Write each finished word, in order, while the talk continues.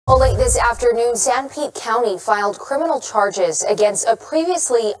Well, late this afternoon, Sanpete County filed criminal charges against a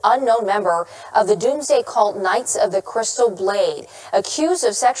previously unknown member of the doomsday cult Knights of the Crystal Blade, accused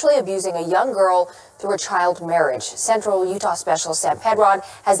of sexually abusing a young girl through a child marriage. Central Utah Specialist Sanpete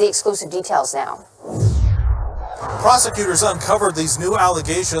has the exclusive details now. Prosecutors uncovered these new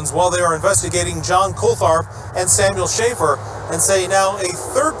allegations while they are investigating John Coultharp and Samuel Schaefer, and say now a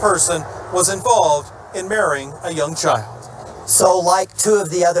third person was involved in marrying a young child. So like two of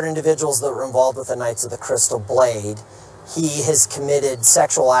the other individuals that were involved with the Knights of the Crystal Blade, he has committed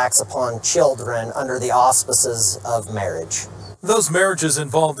sexual acts upon children under the auspices of marriage. Those marriages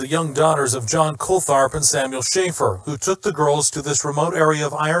involved the young daughters of John Coultharp and Samuel Schaefer, who took the girls to this remote area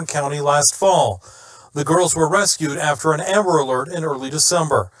of Iron County last fall. The girls were rescued after an Amber Alert in early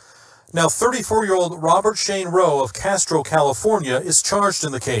December. Now 34-year-old Robert Shane Roe of Castro, California, is charged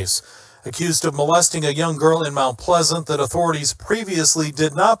in the case, accused of molesting a young girl in Mount Pleasant that authorities previously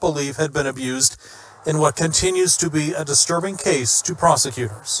did not believe had been abused in what continues to be a disturbing case to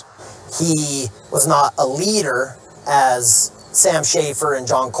prosecutors. He was not a leader as Sam Schaefer and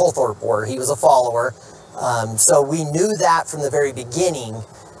John Coultharp were. He was a follower. So we knew that from the very beginning.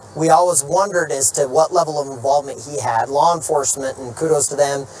 We always wondered as to what level of involvement he had. Law enforcement, and kudos to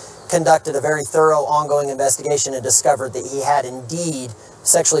them, conducted a very thorough ongoing investigation and discovered that he had indeed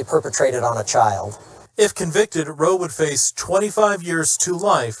sexually perpetrated on a child. If convicted, Roe would face 25 years to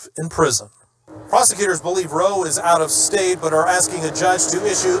life in prison. Prosecutors believe Roe is out of state but are asking a judge to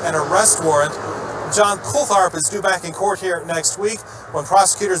issue an arrest warrant. John Coultharp is due back in court here next week when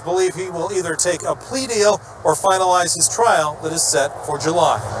prosecutors believe he will either take a plea deal or finalize his trial that is set for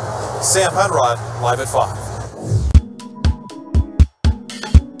July. Sam Penrod, live at 5.